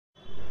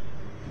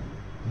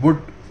wood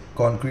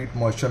concrete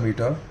moisture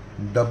meter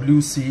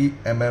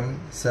WCMM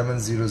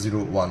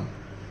 7001.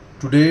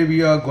 Today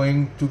we are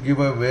going to give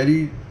a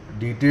very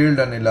detailed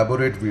and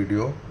elaborate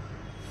video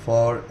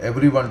for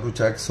everyone to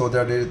check so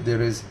that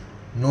there is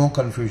no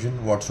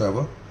confusion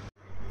whatsoever.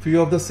 Few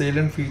of the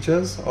salient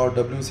features are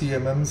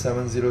WCMM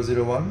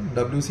 7001.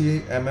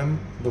 WCMM,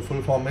 the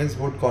full form is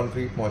wood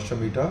concrete moisture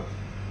meter,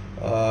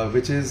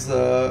 which is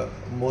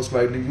most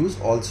widely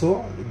used.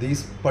 Also,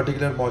 these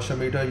particular moisture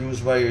meter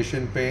used by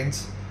Asian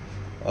Paints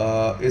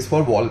is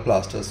for wall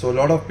plaster. So a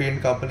lot of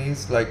paint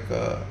companies like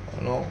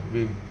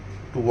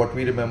to what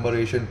we remember,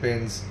 Asian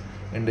Paints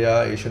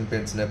India, Asian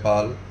Paints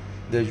Nepal,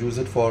 they use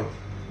it for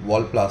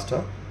wall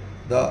plaster.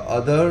 The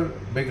other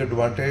big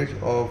advantage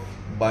of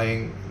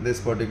buying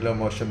this particular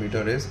moisture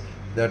meter is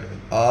that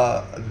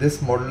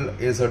this model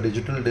is a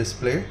digital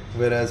display,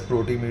 whereas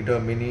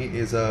Protimeter Mini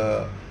is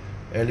a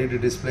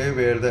LED display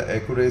where the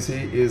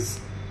accuracy is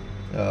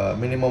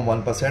minimum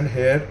 1%.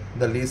 Here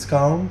the least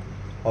count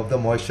of the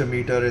moisture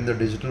meter in the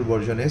digital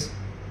version is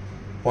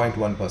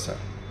 0.1%.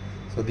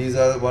 So these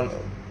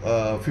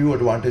are few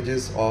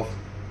advantages of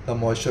the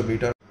moisture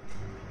meter.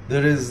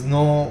 There is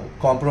no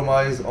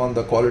compromise on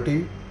the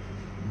quality,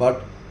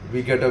 but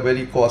we get a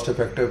very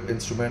cost-effective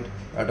instrument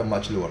at a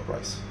much lower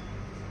price.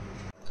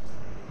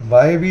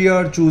 Why we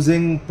are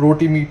choosing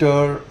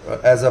Protimeter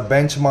as a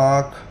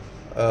benchmark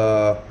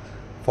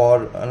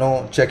for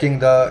checking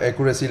the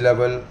accuracy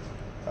level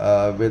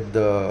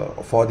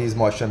for these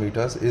moisture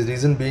meters is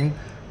reason being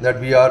that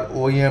we are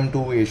OEM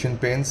to Asian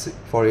Paints.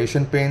 For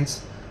Asian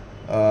Paints,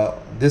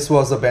 this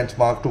was the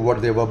benchmark to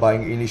what they were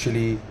buying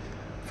initially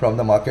from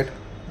the market,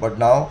 but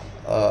now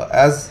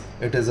as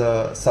it is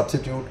a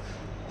substitute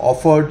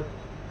offered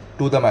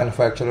to the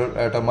manufacturer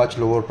at a much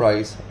lower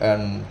price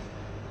and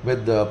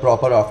with the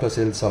proper after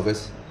sales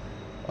service,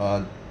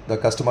 the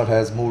customer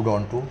has moved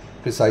on to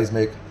precise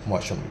make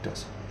moisture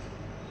meters.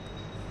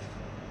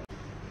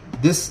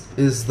 This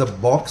is the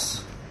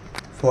box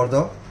for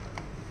the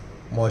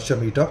moisture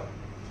meter.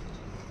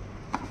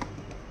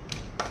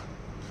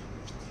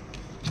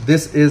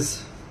 This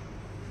is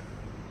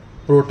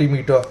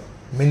Protimeter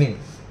Mini.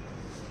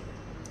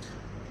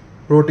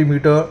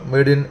 Protimeter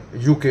made in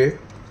UK.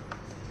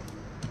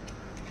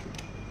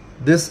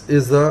 This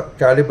is the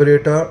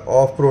calibrator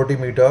of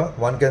Protimeter.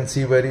 One can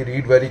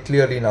read very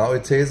clearly now.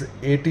 It says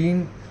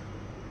 18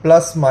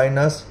 plus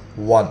minus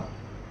 1.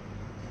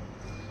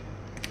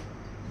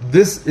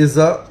 This is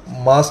a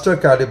master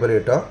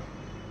calibrator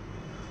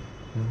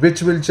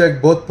which will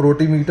check both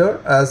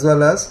Protimeter as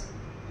well as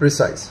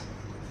precise.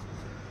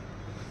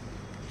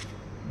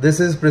 This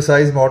is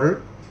precise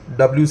model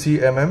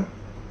WCMM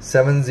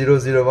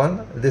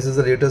 7001. This is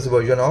the latest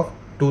version of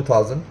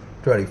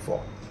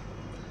 2024.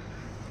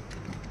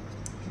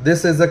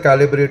 This is the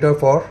calibrator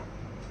for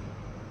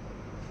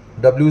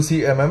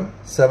WCMM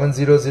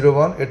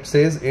 7001. It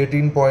says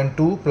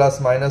 18.2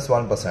 plus minus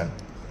 1%,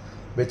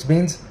 which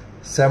means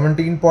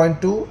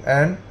 17.2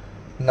 and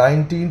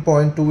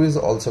 19.2 is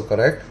also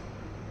correct.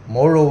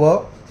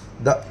 Moreover,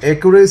 the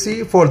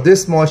accuracy for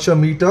this moisture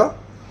meter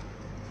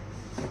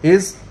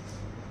is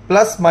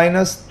plus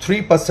minus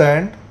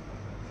 3%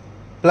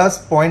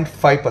 plus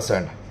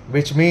 0.5%,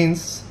 which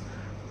means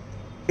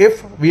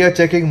if we are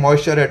checking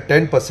moisture at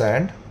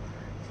 10%,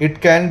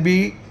 it can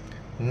be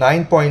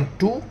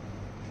 9.2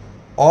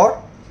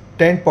 or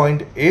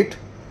 10.8,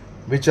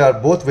 which are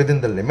both within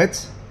the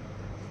limits,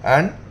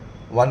 and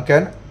one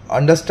can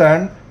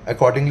understand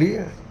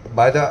accordingly.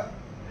 By the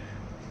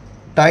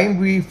time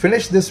we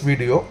finish this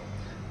video,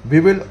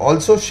 we will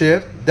also share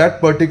that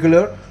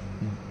particular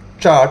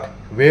chart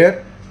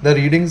where the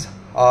readings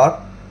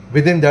are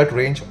within that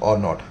range or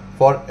not,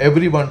 for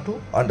everyone to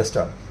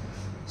understand.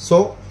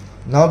 So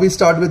now we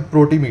start with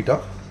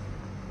Protimeter.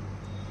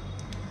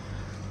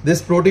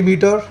 This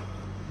Protimeter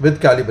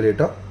with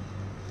calibrator.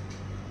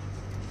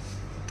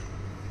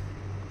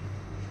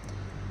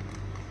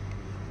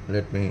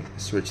 Let me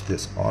switch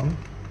this on.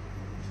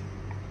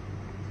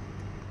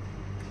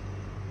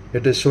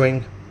 It is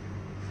showing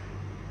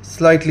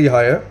slightly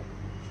higher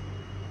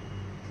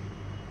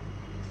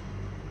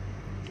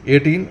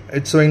 18,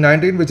 it's showing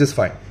 19, which is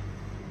fine.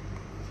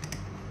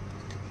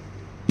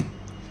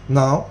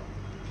 Now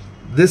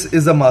this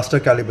is a master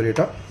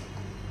calibrator.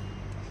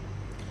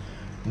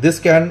 This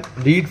can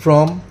read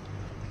from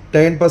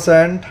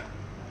 10%,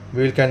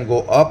 we can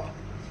go up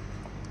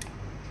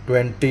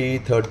 20,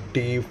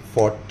 30,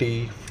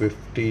 40,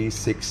 50,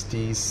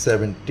 60,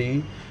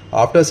 70.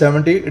 After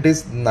 70 it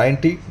is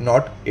 90,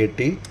 not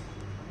 80,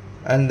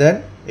 and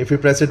then if you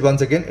press it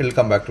once again, it will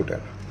come back to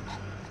 10.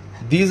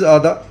 These are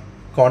the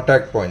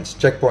contact points,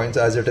 check points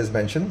as it is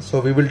mentioned. So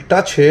we will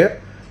touch here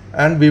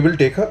and we will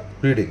take a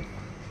reading.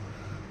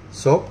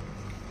 So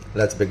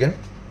let's begin.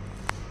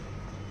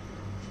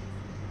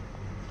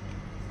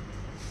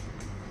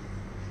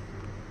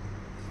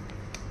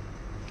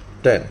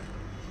 Ten,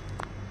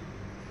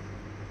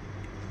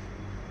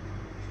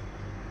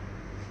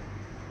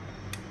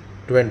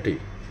 20,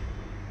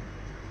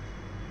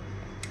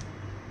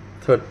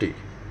 30,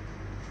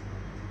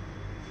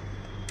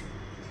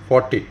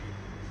 40,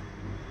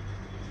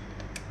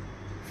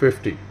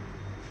 50,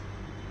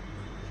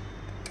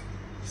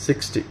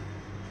 60,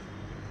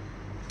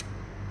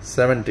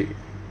 70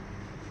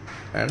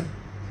 and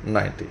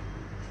 90.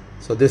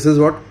 So this is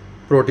what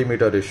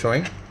protimeter is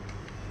showing.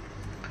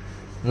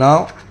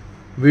 Now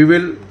we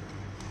will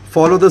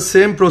follow the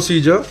same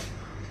procedure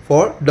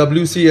for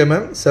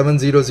WCMM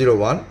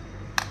 7001.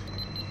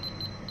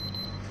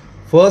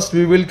 First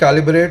we will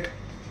calibrate,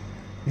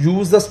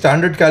 use the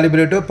standard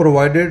calibrator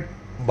provided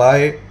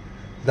by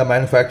the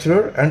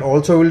manufacturer, and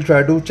also we'll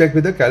try to check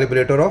with the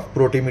calibrator of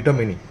Protimeter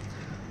Mini.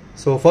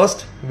 So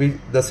first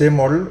the same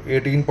model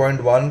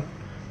 18.1,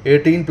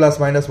 18 plus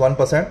minus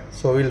 1%.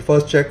 So we'll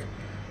first check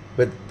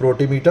with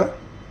Protimeter.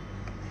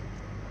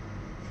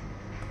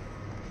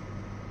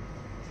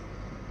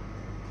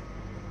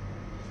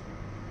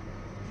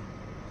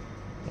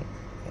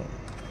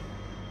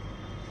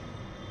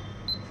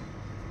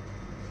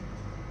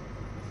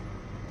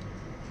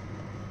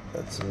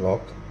 Let's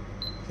lock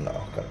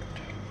now, correct.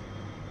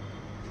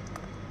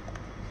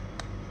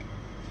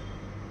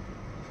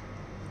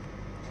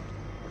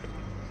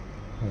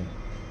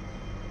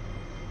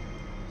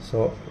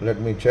 So let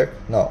me check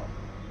now.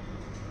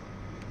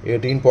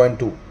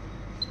 18.2.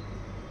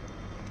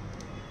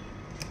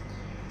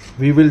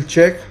 We will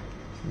check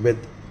with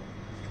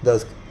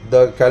the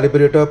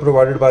calibrator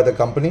provided by the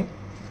company.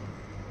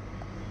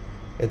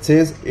 It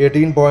says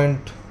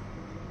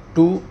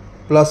 18.2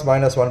 plus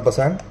minus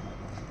 1%.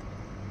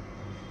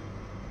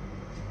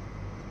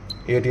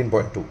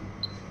 18.2.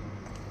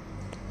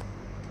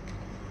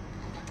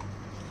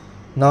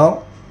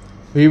 Now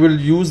we will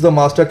use the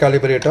master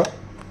calibrator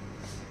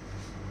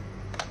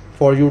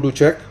for you to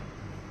check.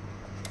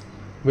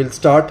 We'll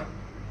start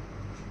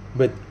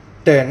with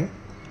 10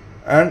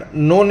 and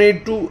no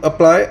need to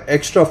apply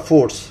extra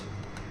force.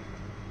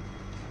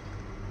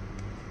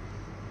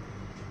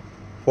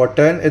 For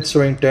 10 it's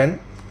showing 10,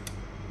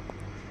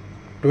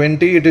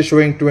 20 it is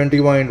showing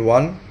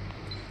 21.1,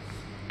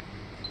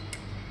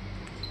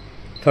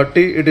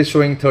 30 it is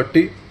showing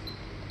 30,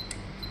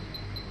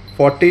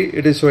 40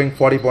 it is showing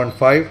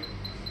 40.5,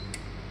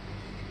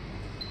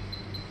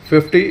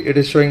 50 it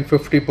is showing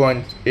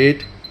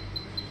 50.8,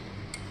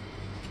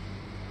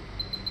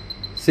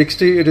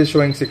 60 it is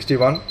showing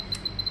 61,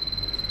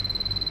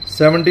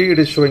 70 it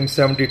is showing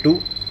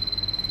 72,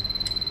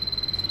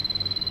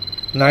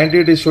 90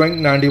 it is showing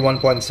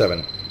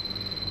 91.7.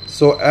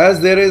 So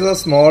as there is a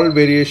small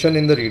variation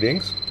in the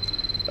readings,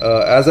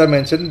 as I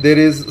mentioned, there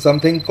is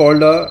something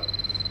called a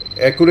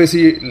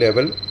accuracy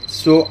level.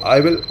 So I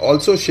will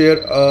also share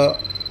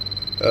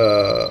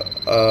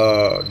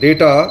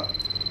data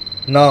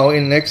now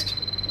in next,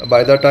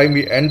 by the time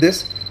we end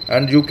this,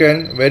 and you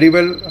can very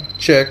well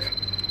check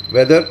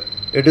whether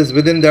it is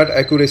within that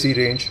accuracy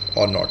range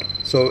or not.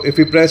 So if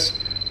we press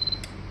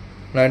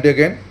 90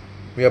 again,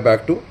 we are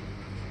back to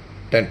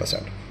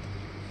 10%.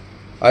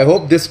 I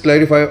hope this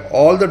clarifies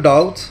all the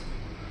doubts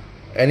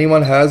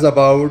anyone has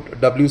about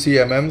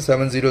WCMM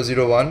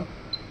 7001.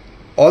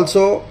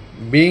 Also,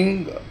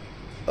 being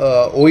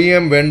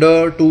OEM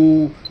vendor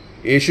to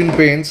Asian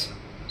Paints,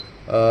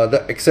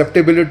 the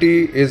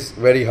acceptability is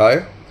very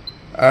high,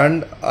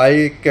 and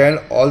I can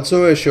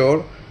also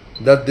assure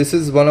that this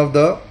is one of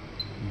the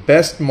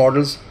best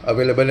models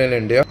available in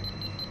India.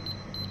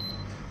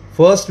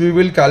 First we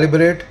will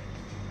calibrate,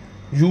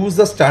 use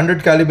the standard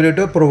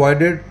calibrator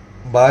provided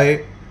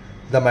by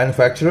the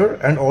manufacturer,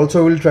 and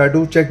also we'll try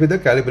to check with the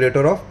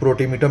calibrator of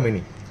Protimeter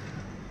Mini.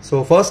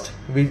 So first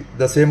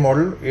the same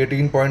model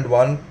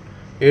 18.1,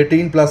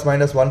 18 plus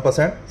minus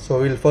 1%.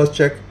 So we'll first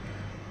check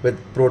with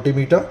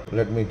Protimeter.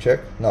 Let me check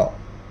now.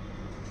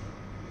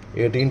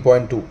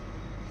 18.2.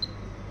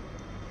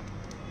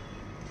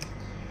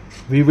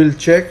 We will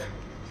check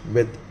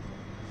with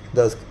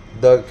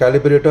the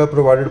calibrator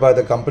provided by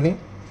the company.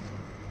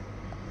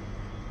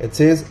 It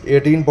says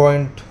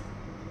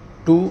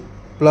 18.2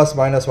 plus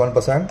minus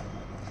 1%.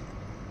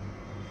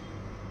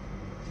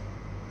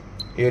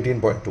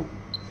 18.2.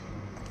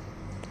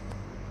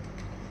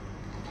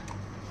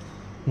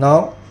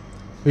 Now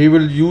we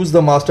will use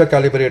the master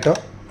calibrator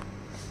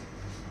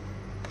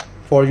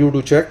for you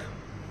to check.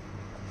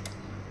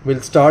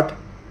 We'll start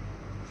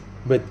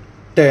with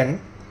 10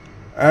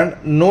 and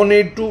no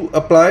need to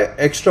apply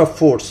extra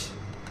force.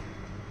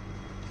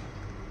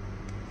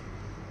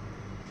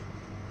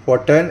 For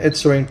 10 it's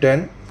showing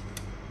 10,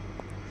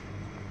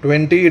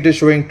 20 it is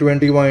showing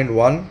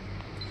 21.1,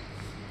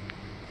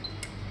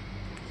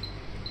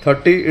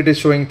 30 it is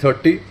showing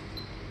 30,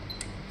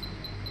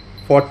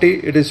 40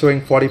 it is showing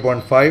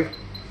 40.5,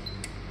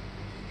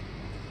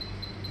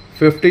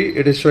 50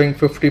 it is showing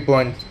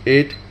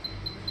 50.8,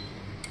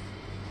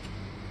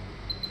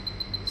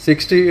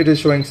 60 it is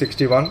showing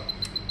 61,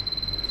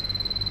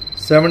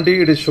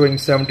 70 it is showing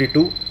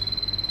 72,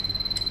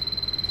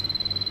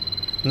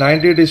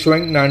 90 it is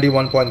showing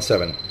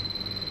 91.7.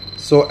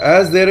 So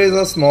as there is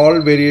a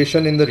small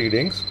variation in the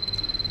readings,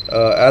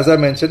 as I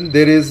mentioned,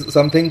 there is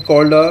something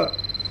called a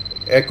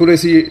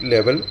accuracy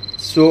level.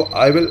 So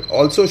I will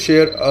also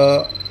share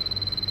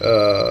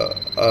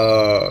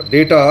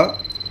data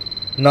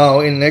now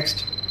in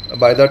next,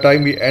 by the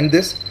time we end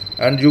this,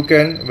 and you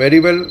can very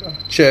well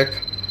check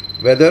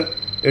whether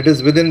it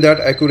is within that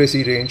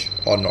accuracy range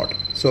or not.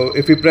 So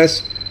if we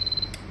press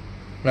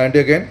 90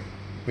 again,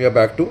 we are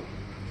back to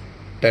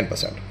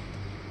 10%.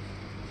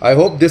 I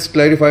hope this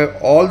clarifies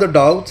all the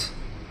doubts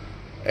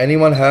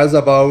anyone has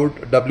about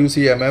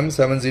WCMM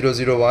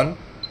 7001.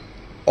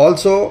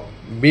 Also,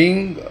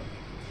 being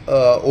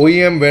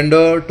OEM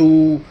vendor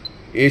to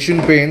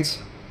Asian Paints,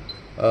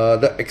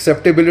 the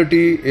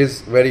acceptability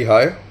is very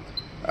high,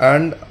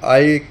 and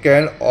I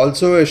can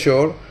also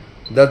assure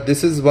that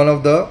this is one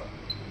of the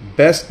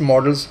best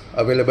models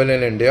available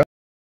in India.